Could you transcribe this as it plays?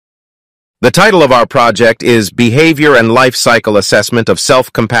The title of our project is Behavior and Life Cycle Assessment of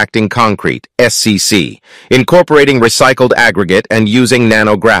Self-Compacting Concrete, SCC, incorporating recycled aggregate and using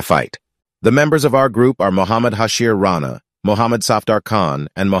nano graphite. The members of our group are Mohammed Hashir Rana, Mohammed Safdar Khan,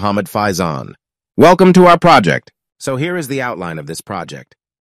 and Mohammed Faizan. Welcome to our project. So here is the outline of this project.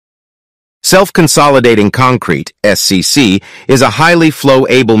 Self-consolidating concrete, SCC, is a highly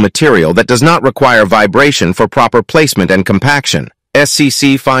flow-able material that does not require vibration for proper placement and compaction.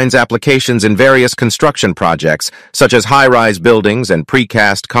 SCC finds applications in various construction projects, such as high-rise buildings and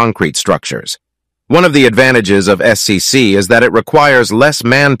precast concrete structures. One of the advantages of SCC is that it requires less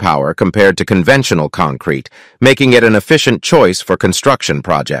manpower compared to conventional concrete, making it an efficient choice for construction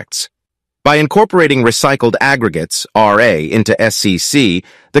projects. By incorporating recycled aggregates, RA, into SCC,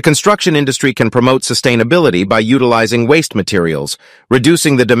 the construction industry can promote sustainability by utilizing waste materials,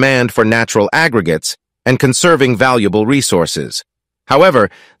 reducing the demand for natural aggregates, and conserving valuable resources. However,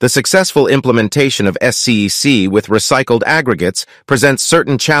 the successful implementation of SCC with recycled aggregates presents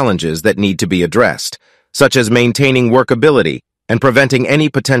certain challenges that need to be addressed, such as maintaining workability and preventing any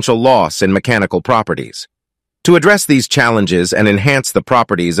potential loss in mechanical properties. To address these challenges and enhance the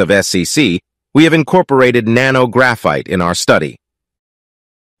properties of SCC, we have incorporated nano graphite in our study.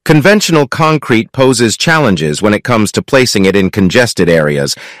 Conventional concrete poses challenges when it comes to placing it in congested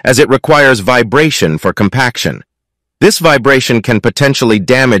areas, as it requires vibration for compaction. This vibration can potentially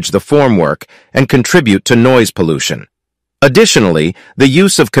damage the formwork and contribute to noise pollution. Additionally, the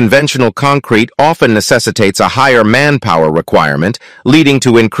use of conventional concrete often necessitates a higher manpower requirement, leading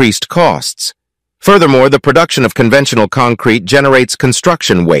to increased costs. Furthermore, the production of conventional concrete generates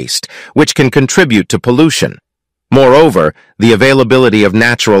construction waste, which can contribute to pollution. Moreover, the availability of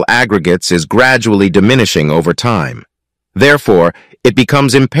natural aggregates is gradually diminishing over time. Therefore, it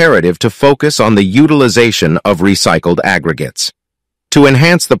becomes imperative to focus on the utilization of recycled aggregates. To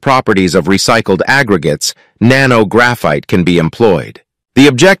enhance the properties of recycled aggregates, nano graphite can be employed. The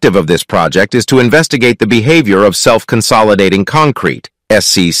objective of this project is to investigate the behavior of self-consolidating concrete,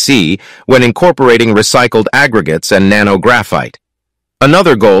 SCC, when incorporating recycled aggregates and nano graphite.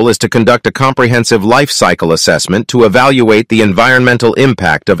 Another goal is to conduct a comprehensive life cycle assessment to evaluate the environmental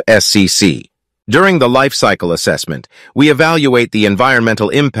impact of SCC. During the life cycle assessment, we evaluate the environmental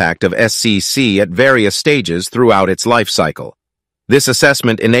impact of SCC at various stages throughout its life cycle. This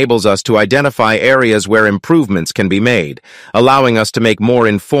assessment enables us to identify areas where improvements can be made, allowing us to make more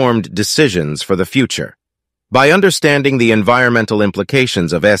informed decisions for the future. By understanding the environmental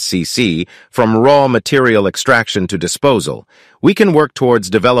implications of SCC, from raw material extraction to disposal, we can work towards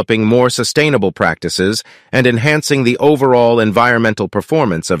developing more sustainable practices and enhancing the overall environmental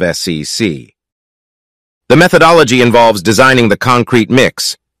performance of SCC. The methodology involves designing the concrete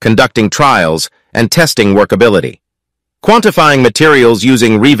mix, conducting trials, and testing workability. Quantifying materials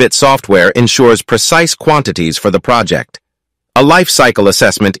using Revit software ensures precise quantities for the project. A life cycle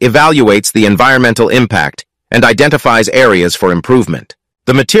assessment evaluates the environmental impact and identifies areas for improvement.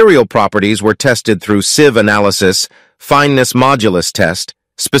 The material properties were tested through sieve analysis, fineness modulus test,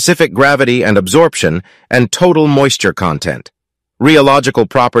 specific gravity and absorption, and total moisture content. Rheological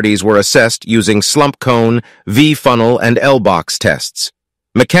properties were assessed using slump cone, V-funnel, and L-box tests.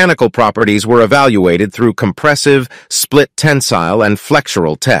 Mechanical properties were evaluated through compressive, split tensile, and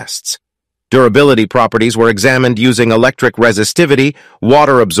flexural tests. Durability properties were examined using electric resistivity,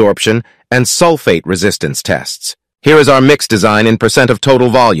 water absorption, and sulfate resistance tests. Here is our mix design in percent of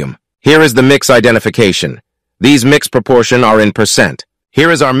total volume. Here is the mix identification. These mix proportion are in percent. Here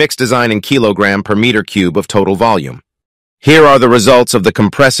is our mix design in kilogram per meter cube of total volume. Here are the results of the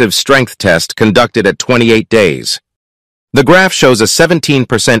compressive strength test conducted at 28 days. The graph shows a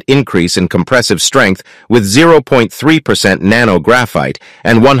 17% increase in compressive strength with 0.3% nano graphite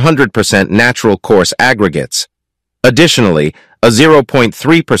and 100% natural coarse aggregates. Additionally, a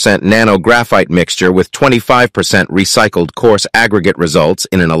 0.3% nano graphite mixture with 25% recycled coarse aggregate results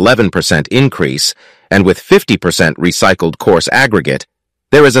in an 11% increase, and with 50% recycled coarse aggregate,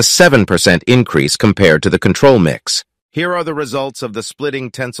 there is a 7% increase compared to the control mix. Here are the results of the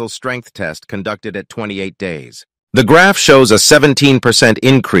splitting tensile strength test conducted at 28 days. The graph shows a 17%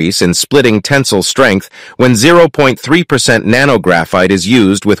 increase in splitting tensile strength when 0.3% nano graphite is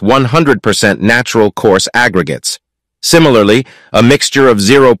used with 100% natural coarse aggregates. Similarly, a mixture of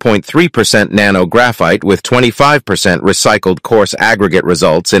 0.3% nano graphite with 25% recycled coarse aggregate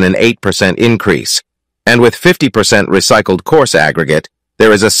results in an 8% increase. And with 50% recycled coarse aggregate,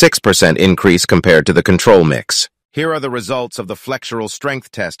 there is a 6% increase compared to the control mix. Here are the results of the flexural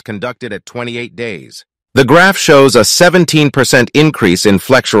strength test conducted at 28 days. The graph shows a 17% increase in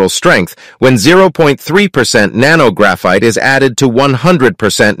flexural strength when 0.3% nano graphite is added to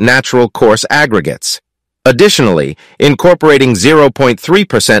 100% natural coarse aggregates. Additionally, incorporating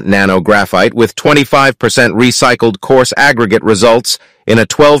 0.3% nano graphite with 25% recycled coarse aggregate results in a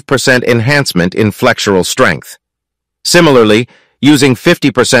 12% enhancement in flexural strength. Similarly, using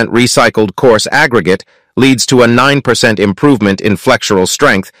 50% recycled coarse aggregate leads to a 9% improvement in flexural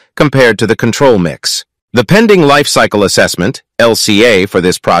strength compared to the control mix. The pending life cycle assessment, LCA, for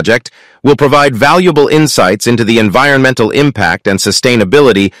this project will provide valuable insights into the environmental impact and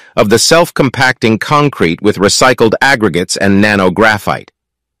sustainability of the self-compacting concrete with recycled aggregates and nano graphite.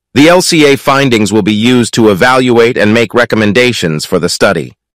 The LCA findings will be used to evaluate and make recommendations for the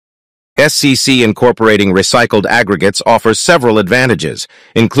study. SCC incorporating recycled aggregates offers several advantages,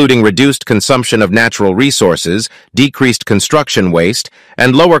 including reduced consumption of natural resources, decreased construction waste,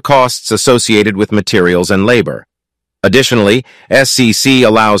 and lower costs associated with materials and labor. Additionally, SCC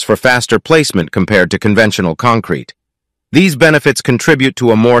allows for faster placement compared to conventional concrete. These benefits contribute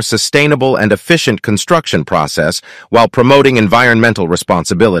to a more sustainable and efficient construction process while promoting environmental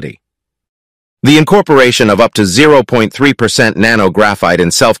responsibility. The incorporation of up to 0.3% nano graphite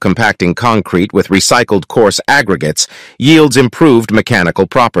in self-compacting concrete with recycled coarse aggregates yields improved mechanical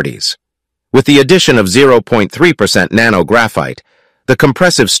properties. With the addition of 0.3% nano graphite, the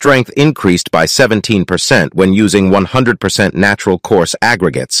compressive strength increased by 17% when using 100% natural coarse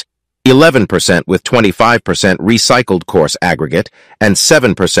aggregates, 11% with 25% recycled coarse aggregate, and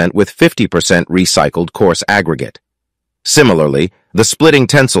 7% with 50% recycled coarse aggregate. Similarly, the splitting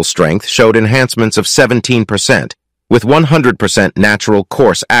tensile strength showed enhancements of 17%, with 100% natural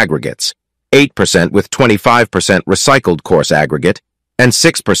coarse aggregates, 8% with 25% recycled coarse aggregate, and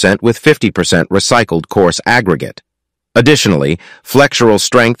 6% with 50% recycled coarse aggregate. Additionally, flexural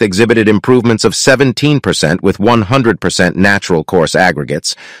strength exhibited improvements of 17% with 100% natural coarse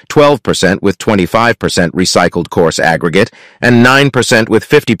aggregates, 12% with 25% recycled coarse aggregate, and 9% with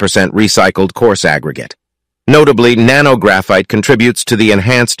 50% recycled coarse aggregate. Notably, nano graphite contributes to the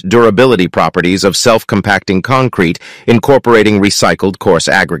enhanced durability properties of self-compacting concrete incorporating recycled coarse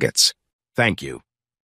aggregates. Thank you.